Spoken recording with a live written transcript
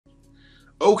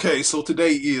Okay, so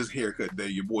today is haircut day.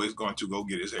 Your boy is going to go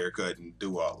get his haircut and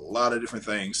do a lot of different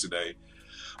things today.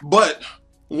 But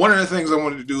one of the things I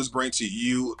wanted to do is bring to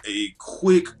you a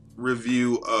quick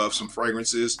review of some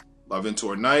fragrances. La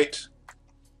Venture Night.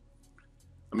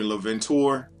 La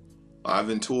Venture. La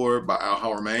Venture by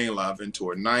Haramain. La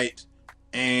Venture Night.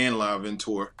 And La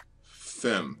Venture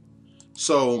Femme.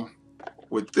 So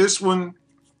with this one,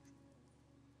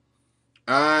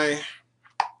 I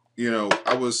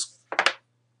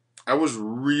was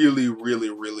really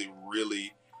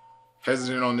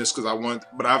hesitant on this because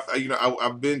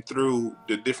I've been through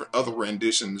the different other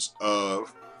renditions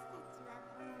of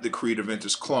the Creed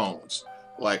Aventus clones.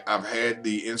 Like I've had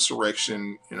the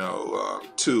Insurrection,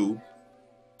 2,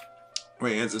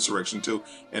 Insurrection 2,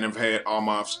 and I've had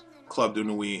Almaf's Club de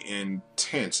Nuit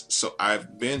Intense. So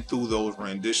I've been through those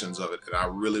renditions of it, and I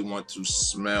really want to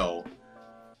smell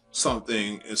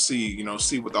something and see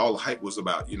what all the hype was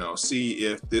about. See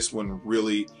if this one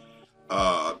really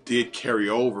did carry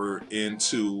over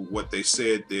into what they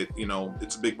said that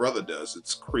its Big Brother does.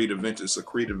 It's Creed Aventus, a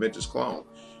Creed Aventus clone,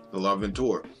 the La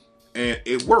Venture, and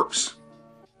it works.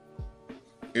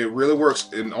 It really works.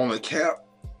 And on the cap,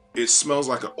 it smells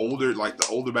like the older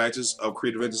batches of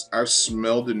Creed Aventus. I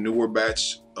smelled a newer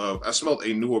batch of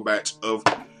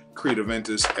Creed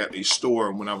Aventus at a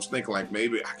store when I was thinking like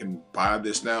maybe I can buy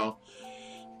this now,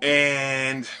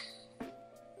 and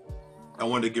I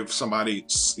wanted to give somebody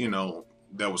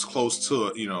that was close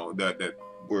to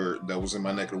that was in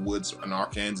my neck of the woods, an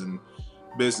Arkansas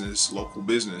business, local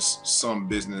business, some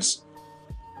business,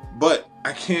 but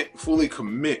I can't fully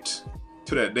commit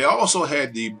to that. They also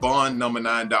had the Bond number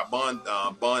 9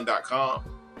 Bond.com.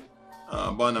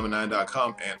 Bond number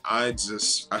 9.com, and I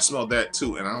smelled that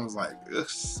too, and I was like, ugh.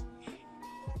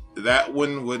 That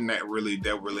one wasn't that really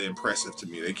impressive to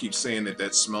me. They keep saying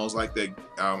that smells like that.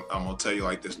 I'm gonna tell you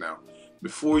like this now: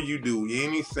 before you do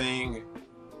anything,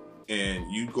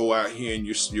 and you go out here and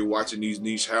you're watching these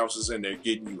niche houses, and they're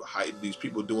getting you hyped. These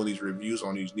people doing these reviews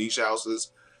on these niche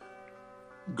houses.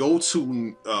 Go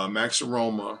to Max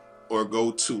Aroma or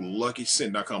go to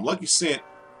LuckyScent.com.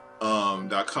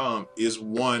 LuckyScent.com is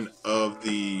one of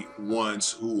the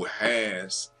ones who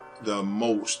has the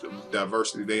most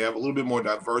diversity. They have a little bit more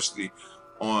diversity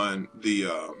on the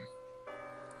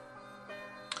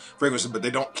fragrances, but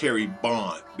they don't carry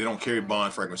Bond. They don't carry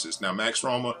Bond fragrances. Now, Max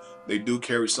Aroma, they do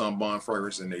carry some Bond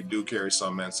fragrances, and they do carry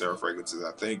some Mancera fragrances.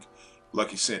 I think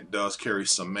Lucky Scent does carry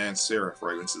some Mancera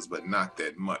fragrances, but not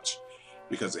that much,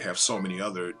 because they have so many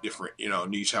other different,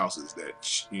 niche houses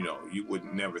that, you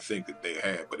would never think that they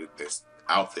had, but it's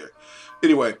out there.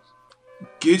 Anyway,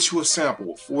 get you a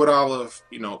sample, $4,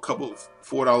 a couple of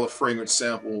 $4 fragrance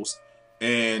samples,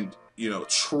 and,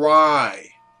 try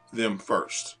them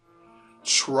first.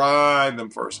 Try them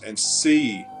first and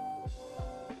see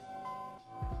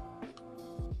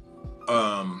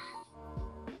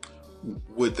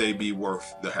would they be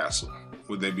worth the hassle?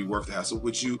 Would they be worth the hassle?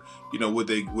 Would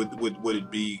would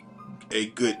it be a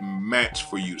good match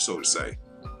for you, so to say?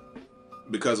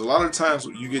 Because a lot of times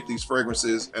you get these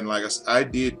fragrances, and like I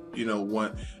did,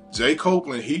 one, Jay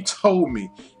Copeland, he told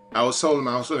me, I was telling him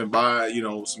I was going to buy,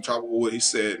 some tropical wood. He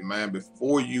said, man,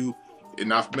 before you,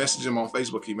 and I messaged him on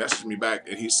Facebook, he messaged me back,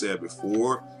 and he said,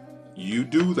 before you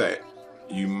do that,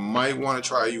 you might want to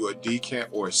try you a decant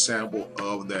or a sample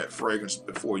of that fragrance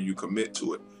before you commit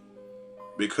to it.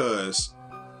 Because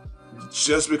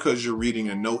just because you're reading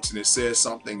the notes and it says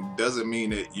something doesn't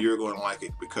mean that you're going to like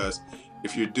it. Because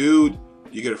if you're dude,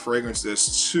 you get a fragrance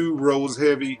that's too rose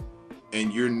heavy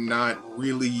and you're not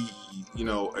really,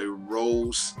 a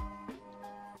rose,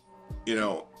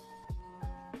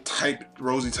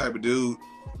 rosy type of dude,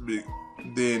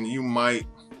 then you might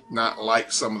not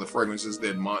like some of the fragrances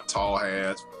that Montal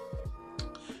has,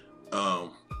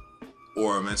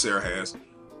 or Mancera has.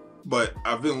 But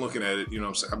I've been looking at it,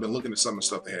 I've been looking at some of the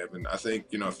stuff they have, and I think,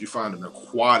 if you find an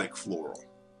aquatic floral,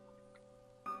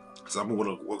 something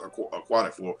with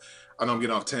aquatic floral, I know I'm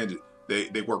getting off tangent,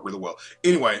 they work really well.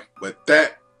 Anyway, but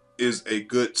that is a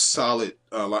good solid,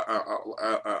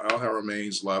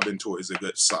 Haramain's La Venture is a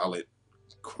good solid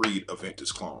Creed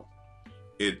Aventus clone.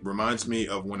 It reminds me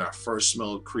of when I first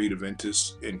smelled Creed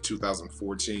Aventus in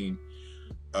 2014.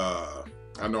 I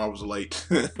know I was late,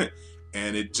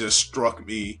 and it just struck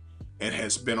me and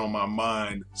has been on my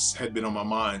mind,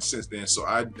 since then. So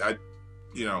I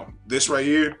this right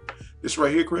here,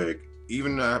 Craig,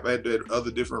 even though I've had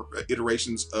other different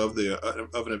iterations of an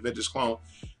Aventus clone,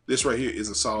 this right here is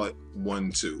a solid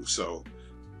 1, 2. So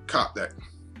cop that.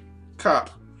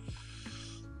 Cop.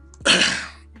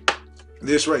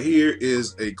 This right here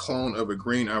is a clone of a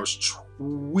green Irish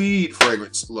tweed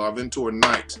fragrance, La Venture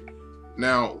Night.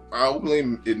 Now, I openly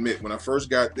admit, when I first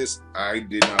got this, I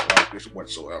did not like this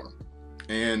whatsoever.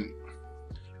 And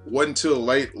it wasn't until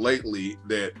lately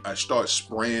that I start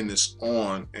spraying this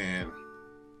on and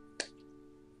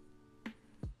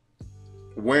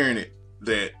wearing it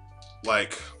that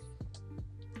like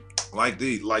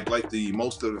the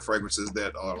most of the fragrances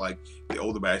that are like the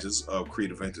older batches of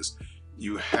Creed Aventus,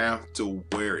 you have to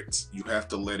wear it. You have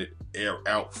to let it air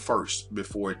out first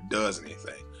before it does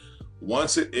anything.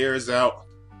 Once it airs out,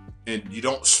 and you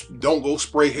don't go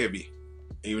spray heavy,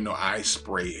 even though I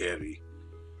spray heavy.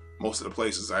 Most of the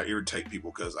places I irritate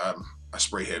people because I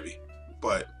spray heavy,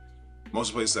 but most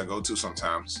of the places I go to,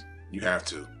 sometimes you have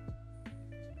to.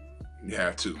 You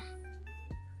have to.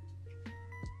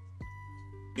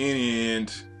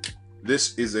 And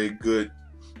this is a good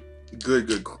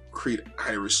Creed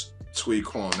Irish Tweed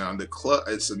cologne. Now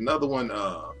it's another one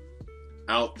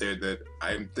out there that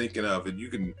I'm thinking of, and you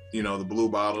can, the blue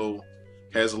bottle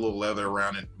has a little leather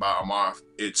around it, bottom off.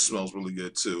 It smells really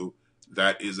good too.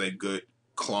 That is a good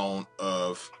clone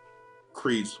of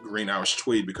Creed's Green Irish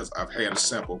Tweed, because I've had a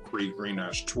sample of Creed Green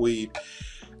Irish Tweed,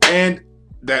 and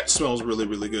that smells really,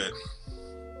 really good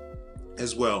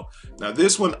as well. Now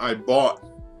this one I bought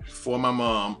for my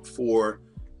mom for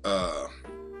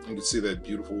you can see that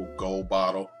beautiful gold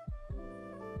bottle.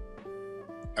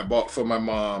 I bought for my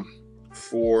mom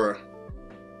for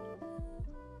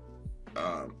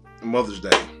Mother's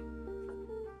Day,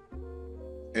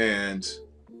 and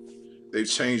they've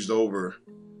changed over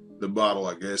the bottle,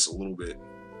 I guess, a little bit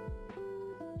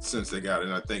since they got it.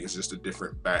 And I think it's just a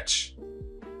different batch,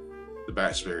 the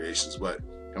batch variations. But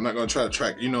I'm not going to try to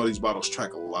track. These bottles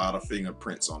track a lot of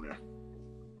fingerprints on there.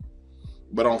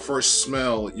 But on first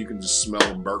smell, you can just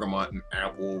smell bergamot and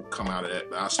apple come out of that.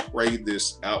 I sprayed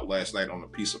this out last night on a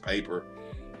piece of paper,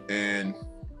 and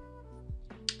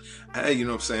hey, you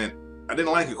know what I'm saying? I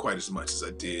didn't like it quite as much as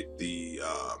I did the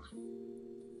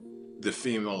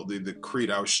female, the Creed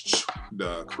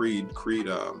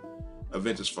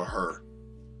Aventus for Her.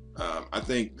 I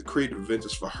think the Creed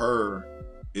Aventus for Her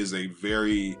is a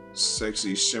very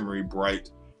sexy, shimmery,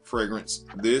 bright fragrance.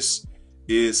 This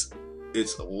is,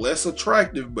 it's less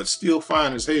attractive, but still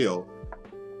fine as hell,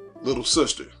 little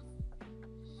sister.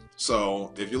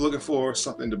 So if you're looking for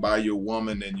something to buy your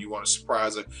woman and you want to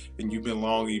surprise her, and you've been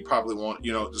long, you probably want,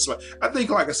 I think,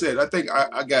 like I said, I think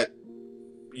I got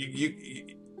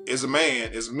you as a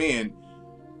man, as men,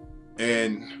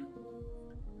 and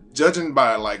judging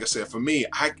by, like I said, for me,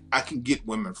 I can get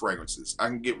women fragrances. I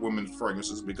can get women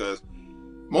fragrances because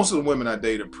most of the women I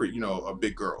date are are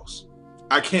big girls.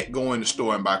 I can't go in the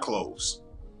store and buy clothes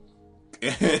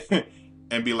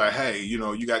and be like, hey,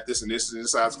 you got this and this and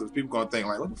this size, because people gonna think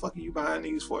like, what the fuck are you buying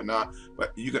these for? Nah,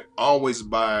 but you can always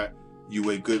buy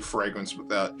you a good fragrance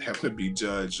without having to be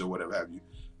judged or whatever have you.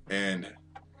 And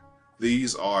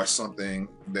these are something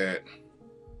that,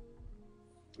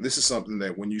 this is something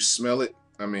that when you smell it,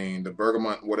 I mean, the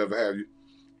bergamot, whatever have you,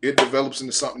 it develops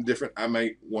into something different. I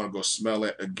might want to go smell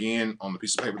it again on the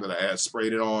piece of paper that I had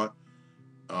sprayed it on,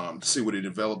 to see what it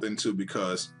developed into,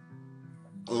 because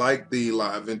like the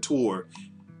La Aventure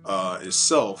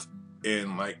itself,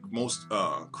 and like most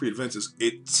Creed Aventus,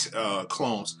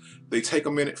 clones, they take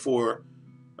a minute for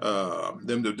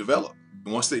them to develop.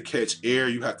 And once they catch air,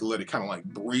 you have to let it kind of like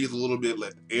breathe a little bit,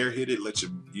 let the air hit it, let the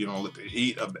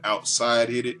heat of the outside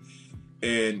hit it,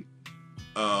 and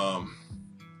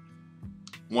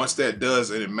once that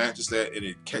does, and it matches that, and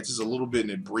it catches a little bit,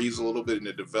 and it breathes a little bit, and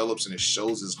it develops, and it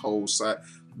shows its whole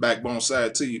backbone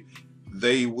side to you,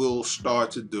 they will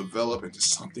start to develop into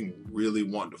something really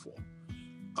wonderful.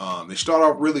 They start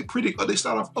off really pretty, or they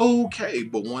start off okay,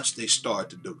 but once they start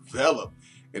to develop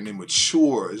and they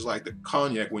mature, it's like the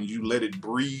cognac when you let it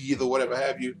breathe or whatever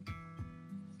have you.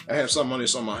 I have something on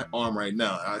this on my arm right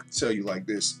now. I tell you like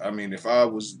this. I mean, if I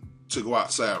was to go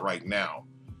outside right now,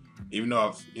 even though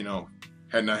I've,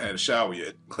 had not had a shower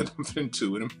yet, but I'm finna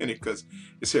do in a minute because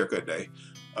it's haircut day,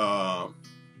 I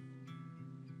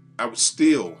would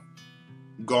still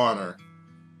garner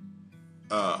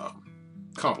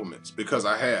compliments, because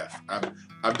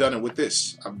I've done it with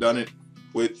this. I've done it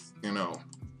with,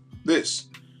 this.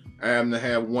 I happened to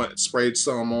have one, sprayed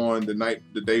some on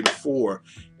the day before,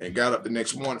 and got up the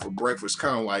next morning for breakfast,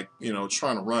 kind of like,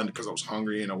 trying to run because I was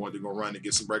hungry and I wanted to go run to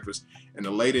get some breakfast. And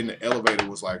the lady in the elevator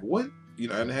was like, what?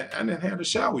 I didn't have a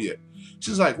shower yet.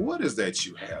 She's like, what is that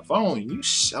you have on? You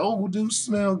sure do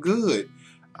smell good.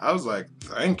 I was like,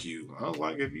 thank you. I was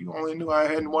like, if you only knew I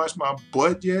hadn't washed my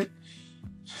butt yet.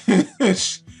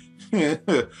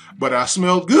 But I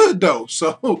smelled good though.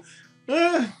 So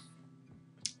I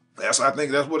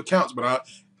think that's what counts. But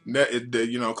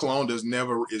You know, cologne is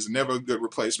never a good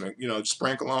replacement. You know,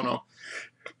 spraying cologne on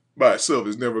by itself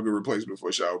is never a good replacement for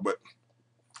a shower. But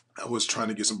I was trying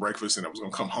to get some breakfast, and I was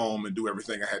gonna come home and do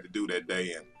everything I had to do that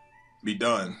day and be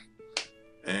done.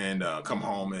 And come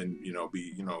home and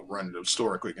be run to the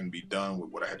store quick and be done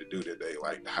with what I had to do that day,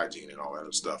 like the hygiene and all that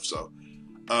other stuff. So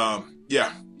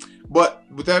yeah. But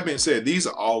with that being said, these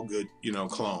are all good,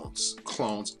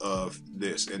 clones of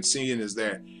this. And seeing is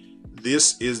that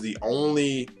this is the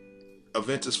only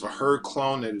Aventus for Her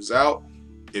clone that is out.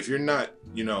 If you're not,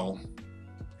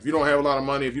 if you don't have a lot of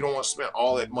money, if you don't want to spend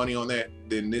all that money on that,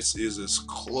 then this is as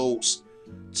close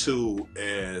to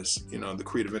as the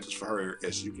Creed Aventus for Her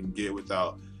as you can get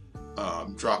without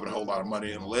dropping a whole lot of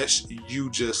money, unless you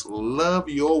just love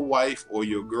your wife or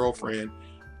your girlfriend.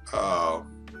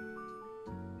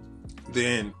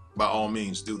 Then by all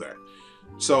means do that.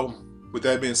 So with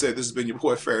that being said, this has been your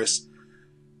boy Ferris,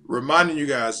 reminding you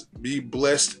guys, be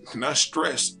blessed, not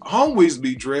stressed, always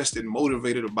be dressed and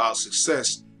motivated about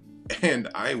success, and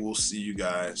I will see you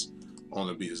guys on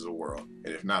the beats of the world.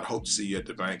 And if not, hope to see you at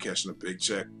the bank cashing a big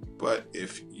check. But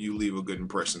if you leave a good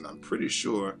impression, I'm pretty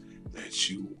sure that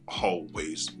you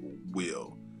always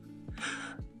will.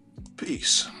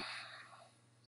 Peace.